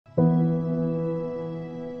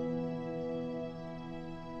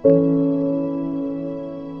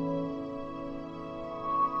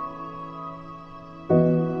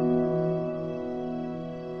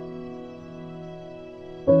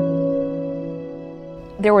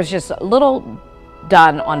there was just little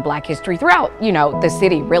done on Black history throughout, the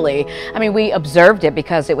city, really. I mean, we observed it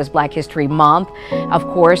because it was Black History Month, of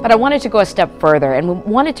course, but I wanted to go a step further and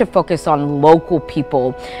wanted to focus on local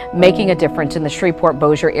people making a difference in the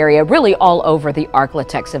Shreveport-Bossier area, really all over the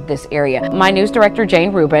Arklatex of this area. My news director,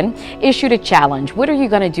 Jane Rubin, issued a challenge. What are you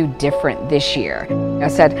going to do different this year? I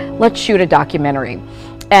said, let's shoot a documentary.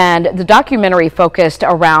 And the documentary focused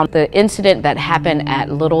around the incident that happened at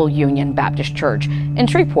Little Union Baptist Church in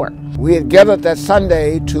Shreveport. We had gathered that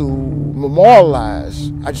Sunday to memorialize.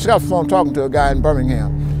 I just got off the phone talking to a guy in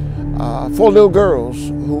Birmingham. 4 little girls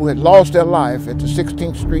who had lost their life at the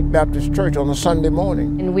 16th Street Baptist Church on a Sunday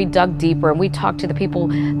morning. And we dug deeper and we talked to the people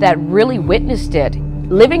that really witnessed it,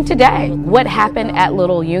 living today, what happened at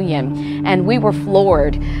Little Union. And we were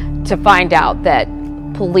floored to find out that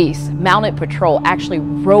police, mounted patrol, actually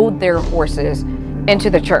rode their horses into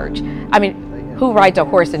the church. I mean, who rides a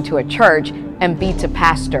horse into a church and beats a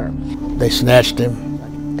pastor? They snatched him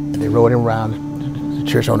and they rode him around the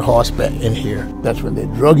church on horseback in here. That's when they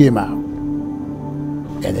drug him out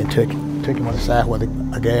and then took him on the side where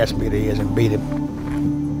a gas meter is and beat him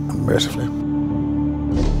mercifully.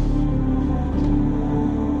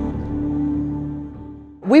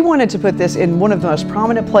 We wanted to put this in one of the most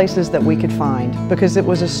prominent places that we could find because it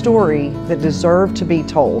was a story that deserved to be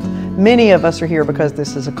told. Many of us are here because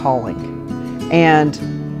this is a calling, and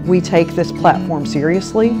we take this platform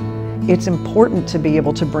seriously. It's important to be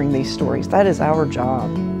able to bring these stories. That is our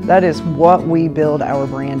job. That is what we build our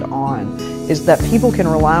brand on, is that people can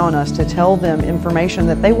rely on us to tell them information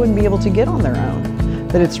that they wouldn't be able to get on their own,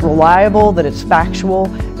 that it's reliable, that it's factual,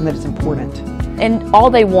 and that it's important. And all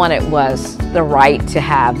they wanted was the right to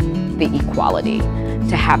have the equality,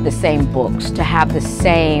 to have the same books, to have the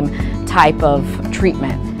same type of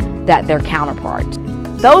treatment that their counterparts.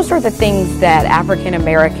 Those are the things that African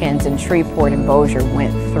Americans in Shreveport and Bossier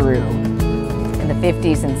went through in the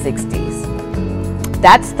 50s and 60s.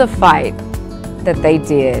 That's the fight that they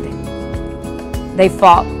did. They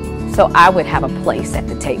fought so I would have a place at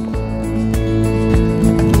the table.